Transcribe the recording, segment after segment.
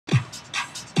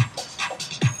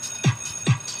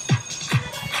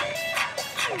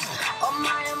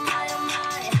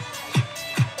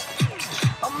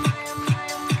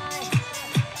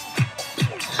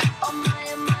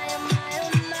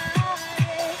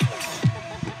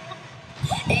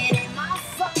It ain't my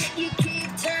fault you keep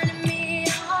turning me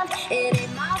on. It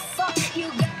ain't my fault you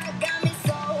got me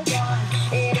so gone.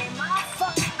 It ain't my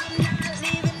fault I'm not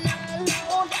leaving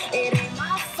alone. It ain't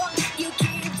my fault you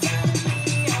keep turning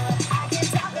me on. I can't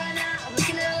talk right now. I'm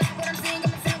looking at it like what I'm seeing.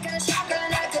 Got me feeling kinda shocked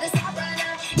right now. Could it stop right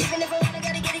now? Even if I wanna,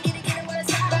 gotta get it, wanna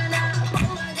stop right now.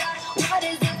 Oh my God, what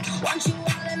is this? Want you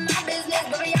all in my business,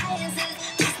 baby, I insist.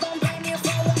 Please don't blame me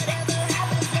for whatever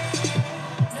happens next.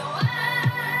 No,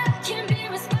 I can't be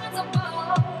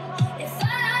responsible if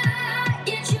I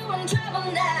get you in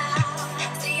trouble now.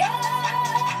 See,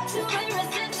 you're too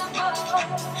irresistible,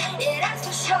 yeah, that's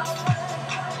for sure.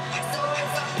 So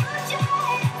if I put your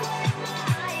hands where my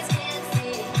eyes can't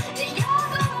see, then you're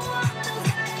the one who's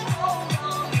got a hold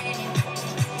on me.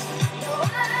 No,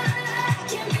 I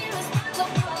can't be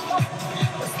responsible.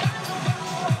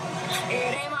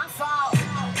 It ain't my fault.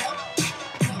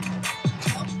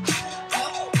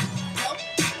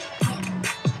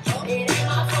 It ain't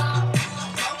my fault.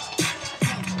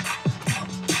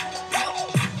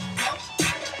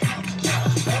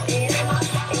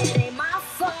 It ain't my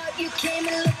fault you came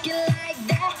in looking like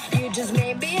that. You just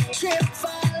made me trip,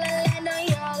 fall and land on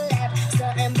your lap.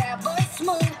 Something bad boy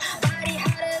smooth, body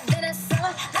hotter than a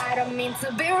sun. I don't mean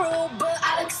to be rude, but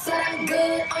I look so damn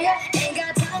good. Oh yeah, ain't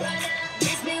got time right now.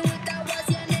 Miss me with that, what's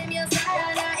your name? Your side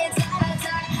right now. It's hot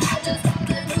attack. I just called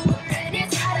the Uber and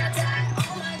it's hot attack.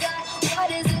 Oh my God,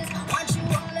 what is this? Want you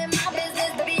all in my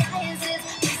business, baby, I insist.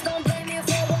 Please don't blame me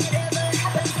for whatever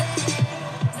happens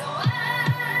next. No,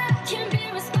 I can't be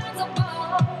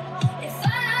responsible if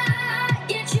I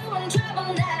get you in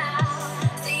trouble now.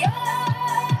 See,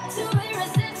 you're too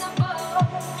irresistible,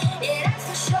 yeah, that's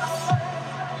for sure.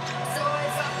 So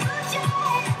if I put your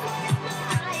hands where my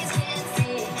eyes can't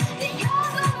see, then you're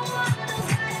the one who's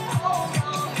got a hold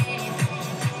on me.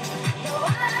 No,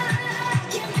 I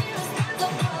can't be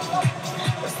responsible.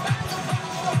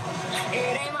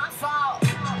 It ain't my fault.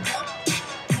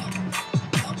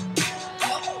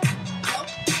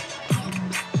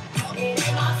 It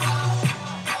ain't my fault.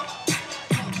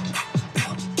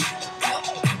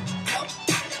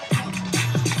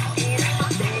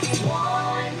 Baby,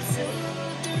 1, 2,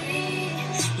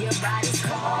 3, your body's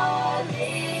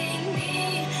calling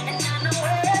me, and I know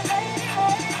heaven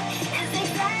is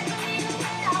exactly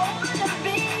where I wanna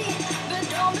be. But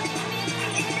don't blame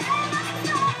me, it ain't my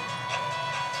fault.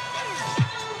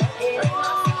 It ain't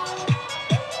my fault.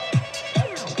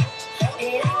 It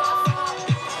ain't my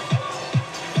fault.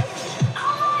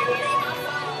 Oh, it ain't my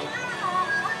fault.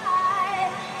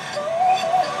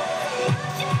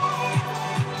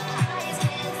 Eyes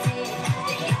can't see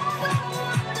that you're the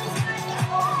one who's got a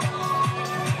hold on me.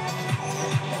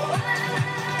 No,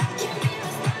 I can't be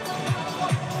responsible.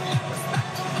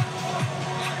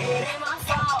 It ain't my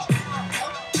fault.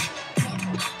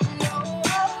 No,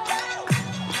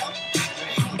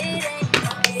 it ain't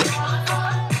my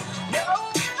fault. No,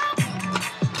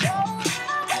 no,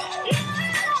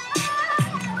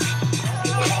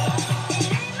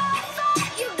 it ain't my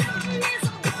fault. You got me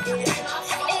so good. It ain't my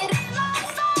fault. It ain't my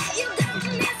fault. You got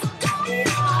me so good. It ain't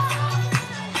my fault.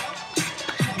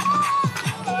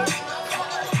 It ain't my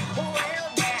fault. Well,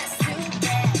 that's too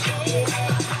bad. It ain't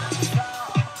my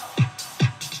fault.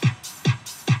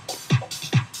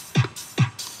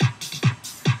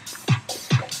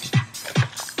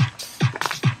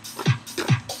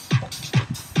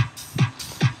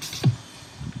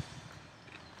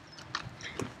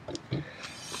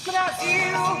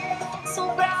 Brasil,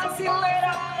 sou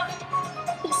brasileira.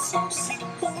 Eu sou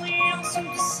cinco e eu sou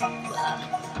de samba.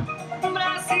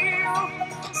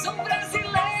 Brasil, sou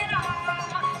brasileira.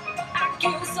 Aqui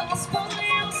os sons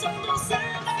põem, eu sou do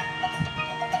samba.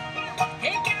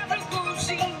 Requebra com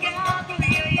gingado,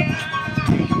 ai,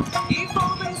 ai. E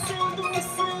vou dançando o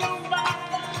samba.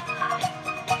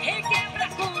 Requebra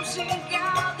com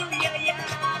gingado, ai,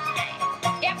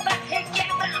 ai. É pra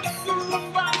requebrar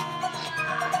samba.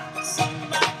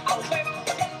 Samba away,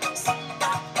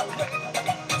 samba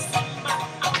away, samba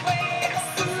away,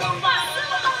 samba.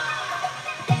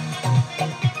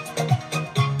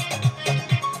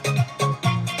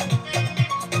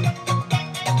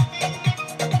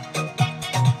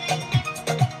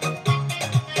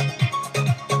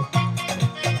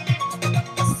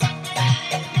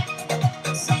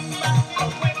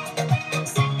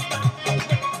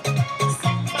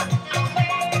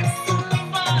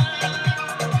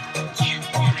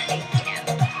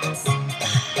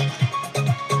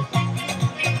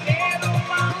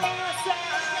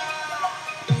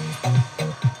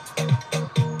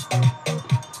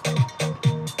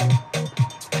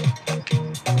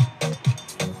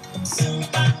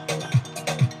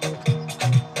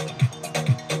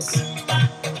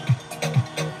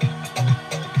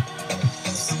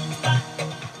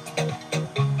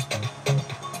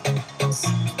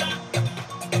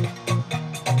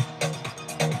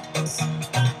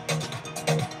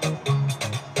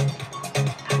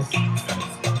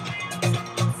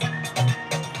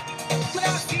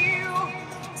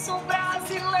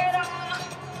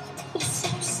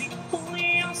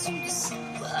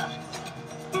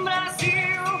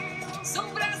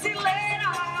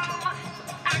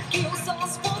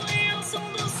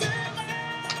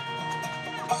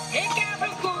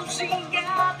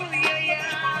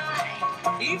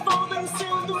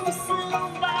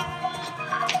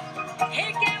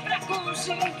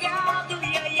 pegado,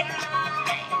 ia, ia.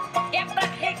 É pra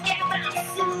requebrar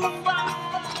Zumba.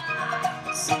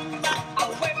 Zumba,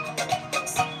 away.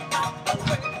 Zumba,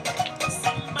 away.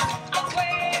 Zumba,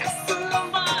 away.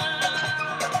 Zumba.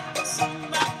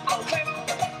 Zumba, away.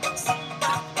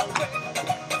 Zumba, away.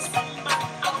 Zumba,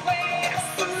 away.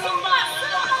 Zumba.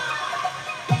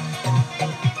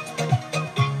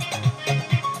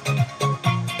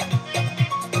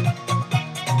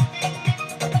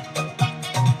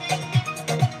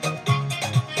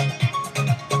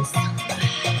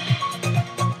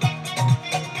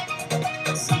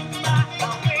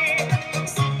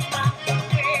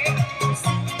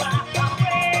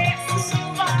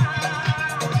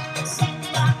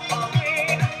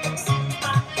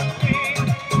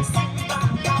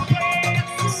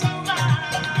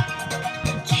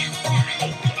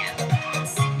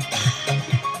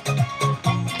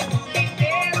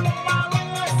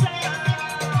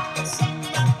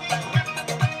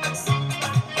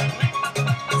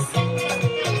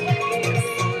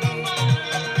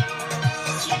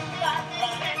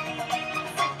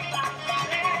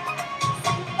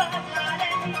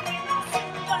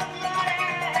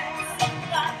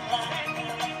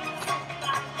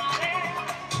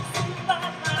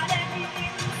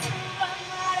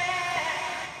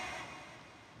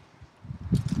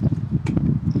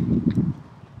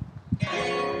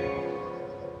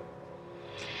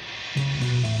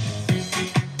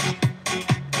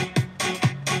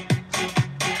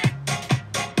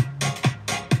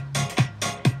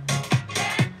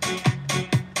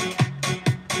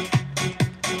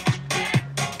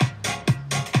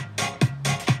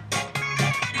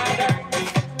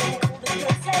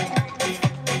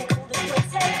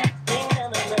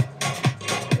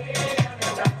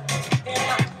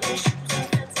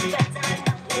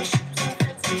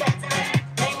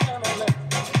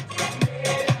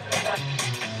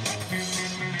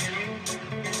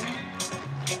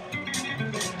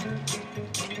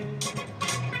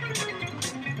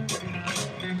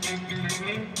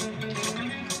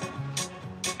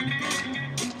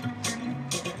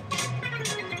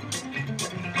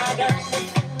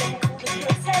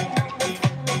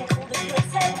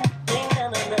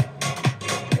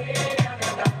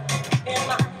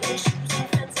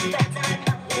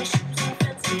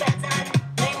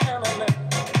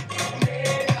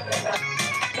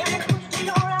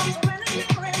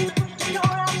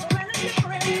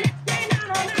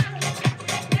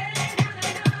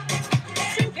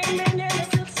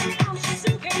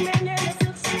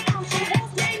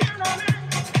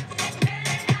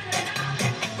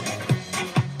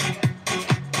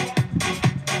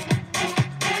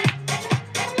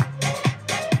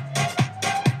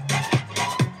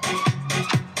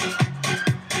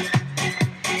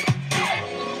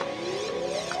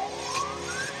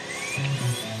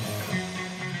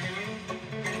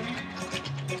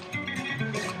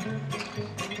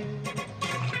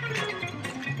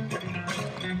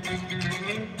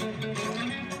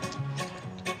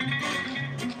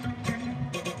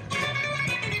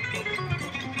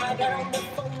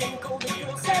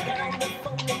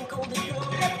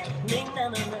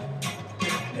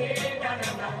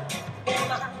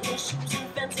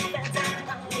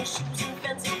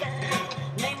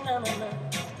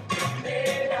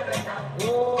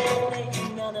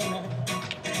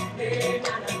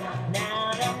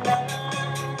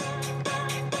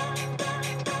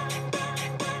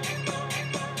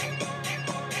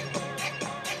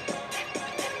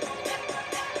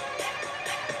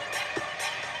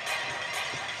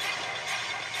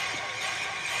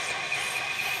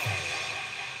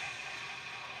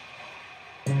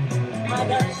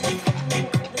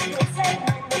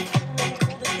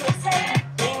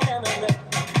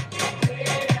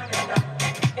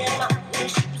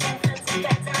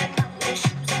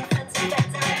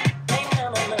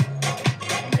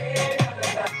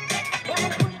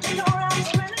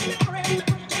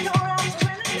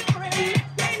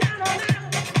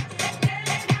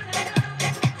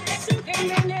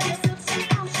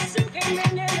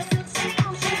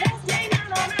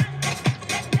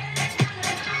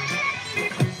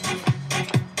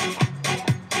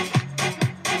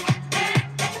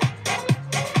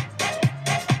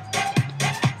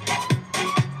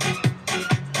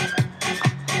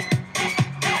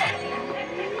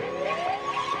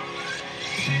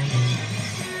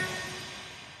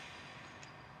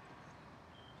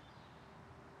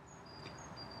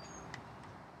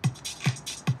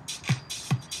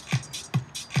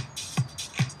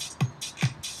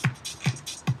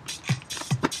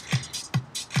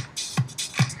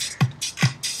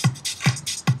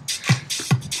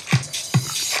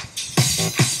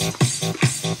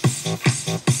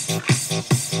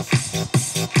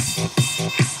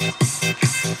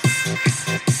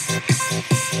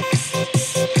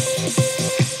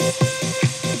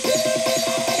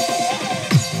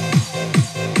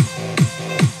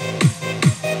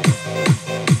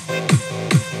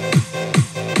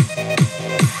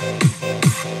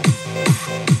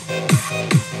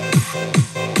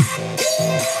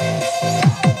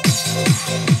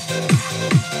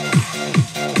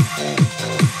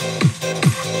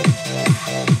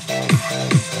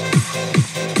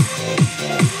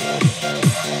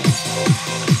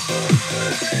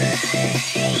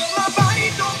 My body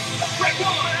don't break my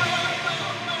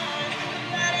mind.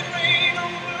 Let it rain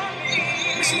over me.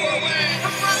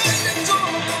 I'm rising so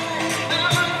high.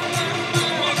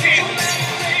 Again. Let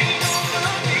it rain over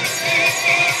me.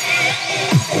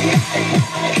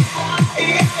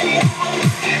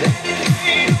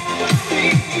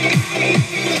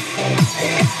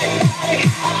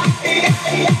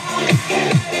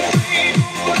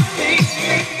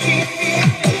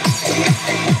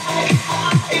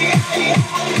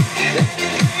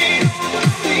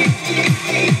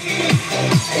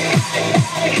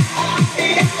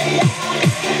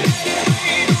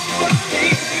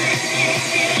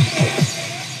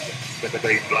 The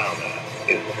bass louder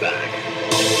is back.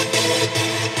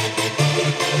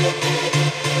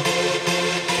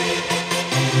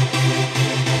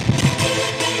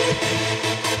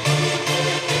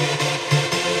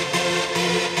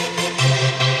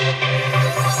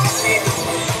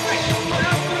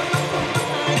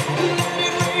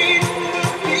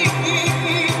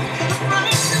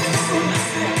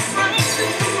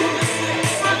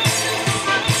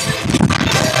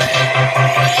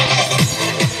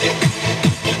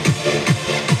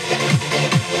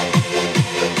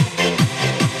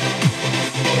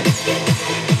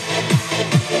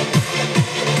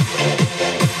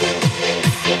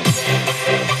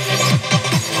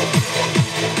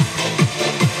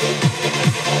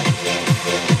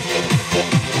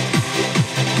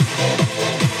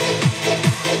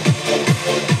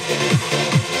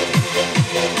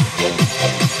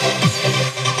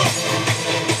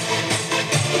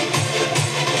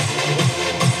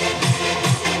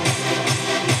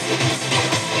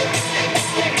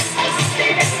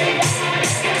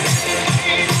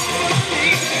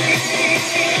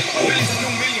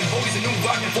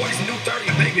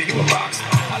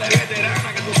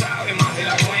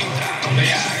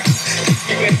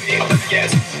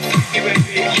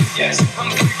 Yes, I'm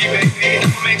freaky, baby.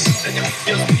 I'ma make sure that you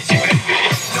feel squeezy, baby.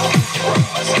 No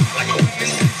bras, like a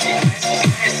women's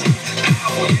fancy.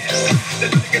 Oh yes, the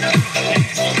look at the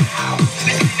nasty. Ow,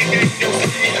 this ain't a game, you'll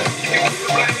see. You can put the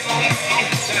blame on me.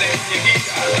 Tell it you get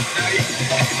out.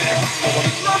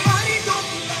 My body don't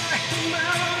lie, my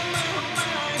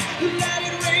mind. Let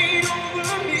it rain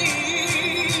over me.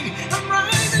 I'm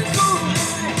rising so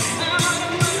high, out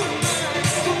of my mind.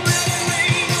 Don't let it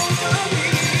rain over me.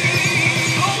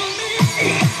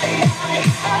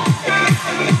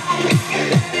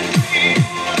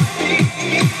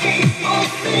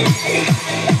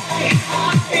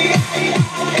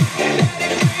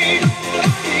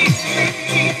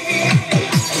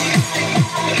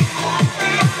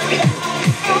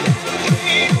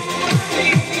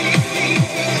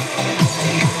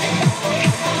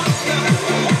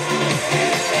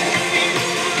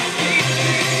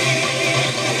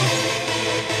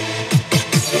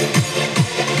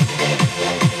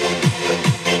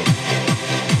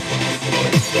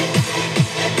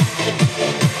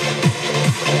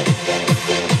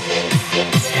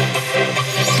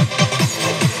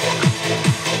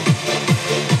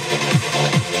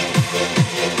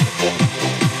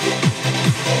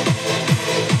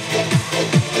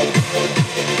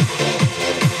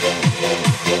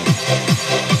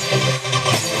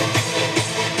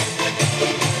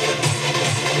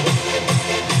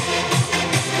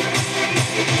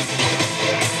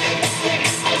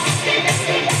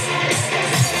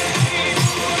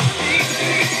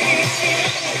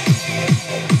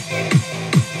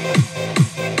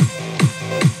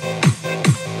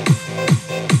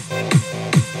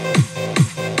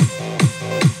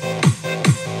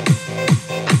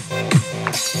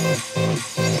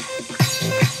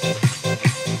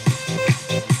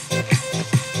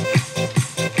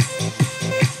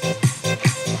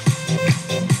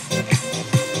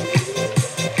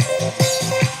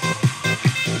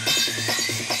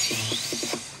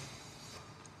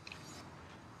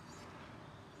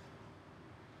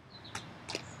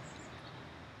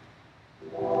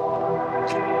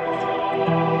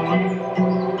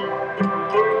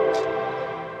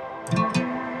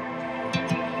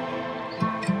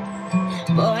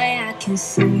 Boy, I can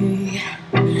see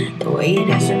the way you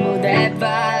dance and move that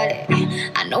body.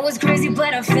 I know it's crazy,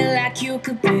 but I feel like you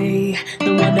could be the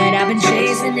one that I've been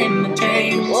chasing in my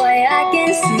dreams. Boy, I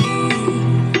can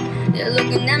see you're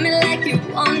looking at me like you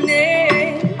want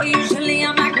it. But usually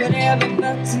I'm like whatever,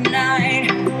 but tonight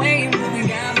the way you move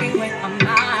got me with my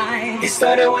mind. It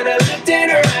started when I looked in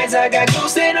her eyes. I got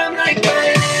close and I'm like,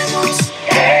 bailemos,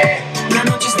 hey. La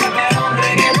noche está para un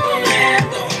reggaeton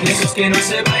lento. Esos que no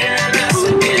se vayan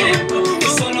hace tiempo. Yo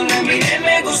solo la miré,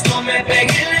 me gustó, me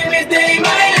pegué, le invité y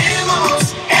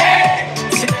bailemos, hey.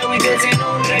 So now we dancing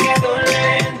un reggaeton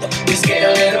lento. Just get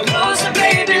a little closer.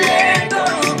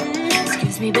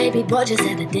 gorgeous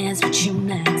at the dance with you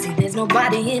now. See, there's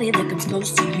nobody in it that comes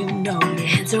close to you, no. Your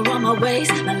hands are on my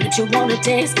waist, I let you wanna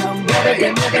dance. Come move it,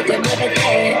 then move it, then move it,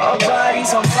 then. Our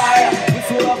bodies on fire, we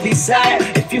full of desire.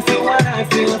 If you feel what I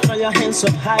feel, throw your hands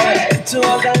up higher. To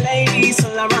all the ladies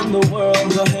all around the world,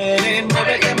 go ahead and move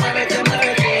it, then move it, then move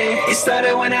it, then. It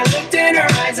started when I looked in her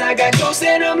eyes, I got close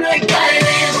and I'm like,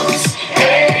 bailemos,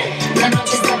 la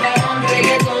noche está para un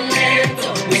reggaeton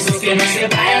lento. Esos que no se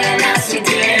bailan hace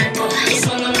tiempo. Y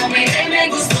solo lo miré, me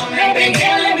gustó, me pegué,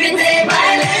 lo invité,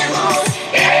 bailemos,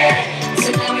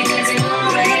 so now we dancing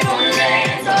on reggaeton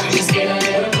lento. Just get a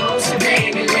little closer,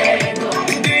 baby, let go.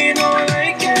 Do you know I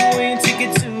like it when you take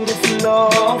it to the floor?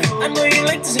 I know you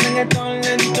like this reggaeton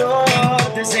lento.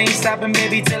 This ain't stopping,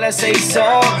 baby, till I say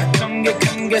so. Come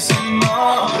get some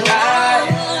more life.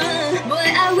 Boy,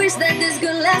 I wish that this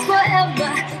could last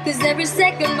forever, cause every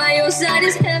second by your side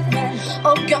is heaven.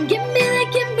 Oh, come give me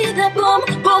that boom,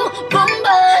 boom, boom,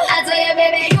 boom. I tell you,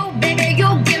 baby, you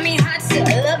give me hot stuff.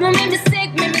 Love me, make me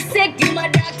sick, you my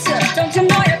doctor. Don't you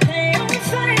know you're playing on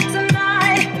fire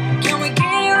tonight? Can we get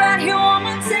it right here one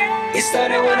more time? It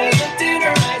started when I looked in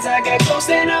her eyes, I got close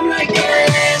and I'm like,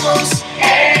 bailemos,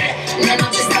 la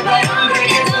noche está para un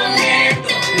reggaeton lento.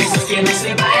 Esos que no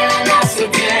se bailan hace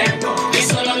tiempo. Y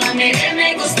solo la miré,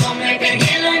 me gustó, me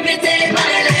pegué, lo invité,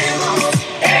 bailemos,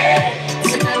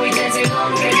 so now we dancing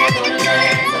on reggaeton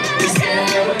lento. Just get a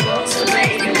little closer,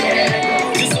 baby, let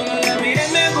go. Y solo la miré,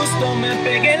 me gustó, me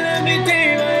pegué, lo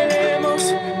invité,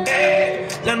 bailemos,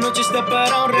 la noche está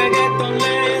para un reggaeton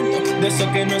lento. De esos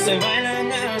que no se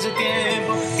bailan hace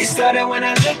tiempo. It started when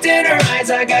I looked in her eyes,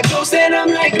 I got close and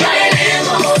I'm like,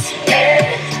 bailemos,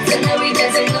 so now we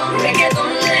dancing on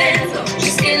reggaeton lento.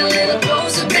 Just get a little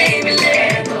closer, baby,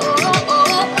 let go.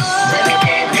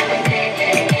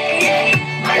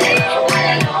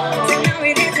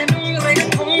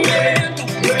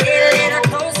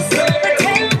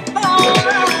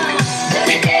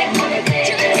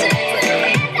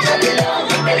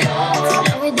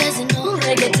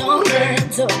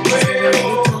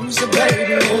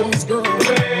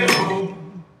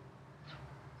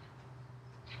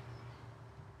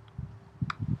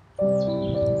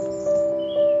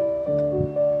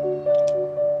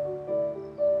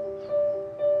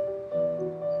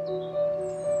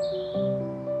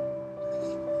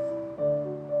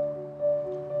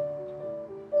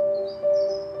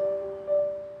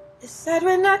 It's sad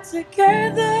we're not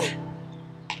together.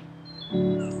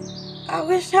 I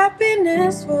wish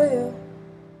happiness for you.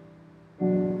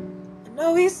 I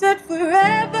know we said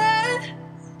forever,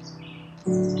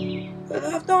 but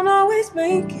love don't always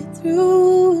make it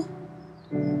through.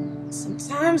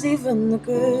 Sometimes even the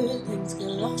good things get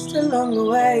lost along the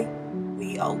way.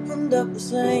 We opened up the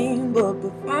same book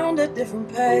but found a different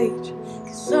page.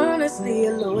 Cause honestly,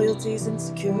 your loyalties,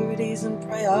 insecurities, and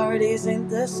priorities ain't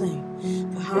the same.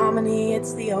 For harmony,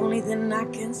 it's the only thing I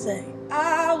can say.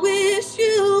 I wish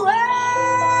you well.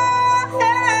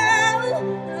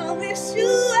 I wish you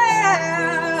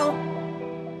well.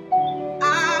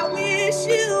 I wish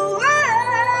you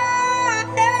well.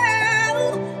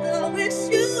 I wish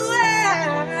you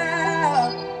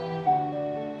well.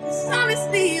 Cause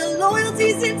honestly, your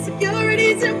loyalties,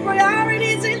 insecurities, and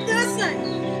priorities ain't the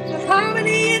same. For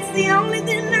harmony, it's the only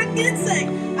thing I can say.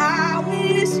 I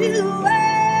wish you well.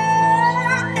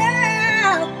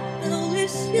 I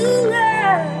wish you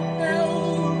well.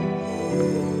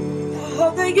 I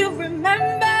hope that you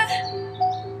remember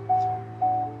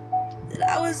that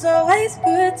I was always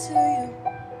good to you.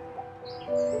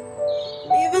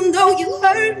 Even though you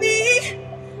hurt me,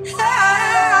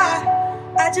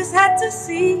 I just had to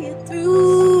see it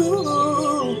through.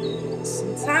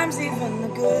 Sometimes even the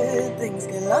good things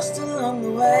get lost along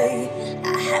the way.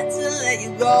 I had to let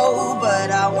you go,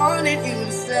 but I wanted you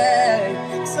to stay.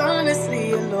 Cause honestly,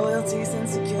 your loyalties,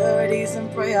 insecurities,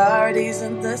 and priorities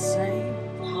ain't the same.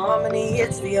 For harmony,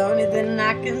 it's the only thing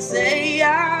I can say.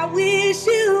 I wish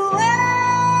you well.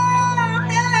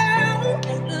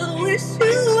 I wish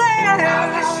you well. I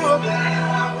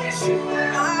wish you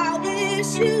well. I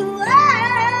wish you well.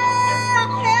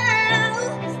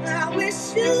 I wish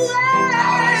you well.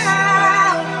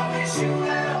 I wish you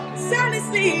well. Cause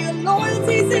honestly, your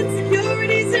loyalties,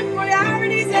 insecurities, and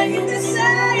priorities ain't the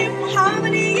same. For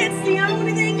harmony, it's the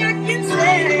only thing I can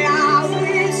say. I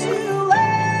wish you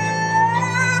well.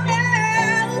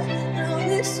 I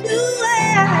wish you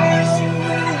well. I wish you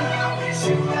well. I wish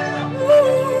you well.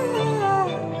 Ooh, I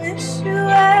wish you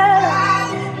well. I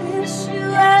wish you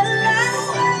well. I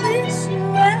wish you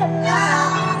well.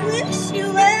 I wish you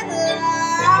well.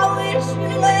 I wish you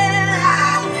well. I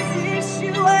wish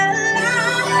you well.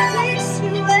 I wish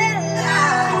you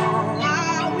well.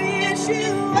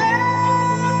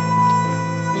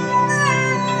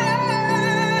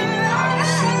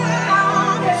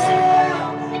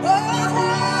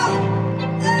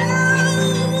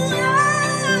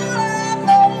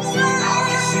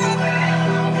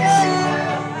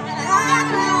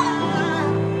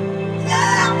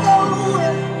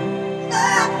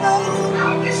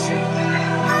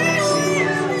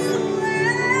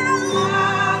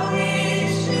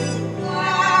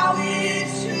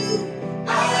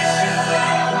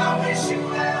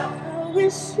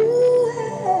 miss you.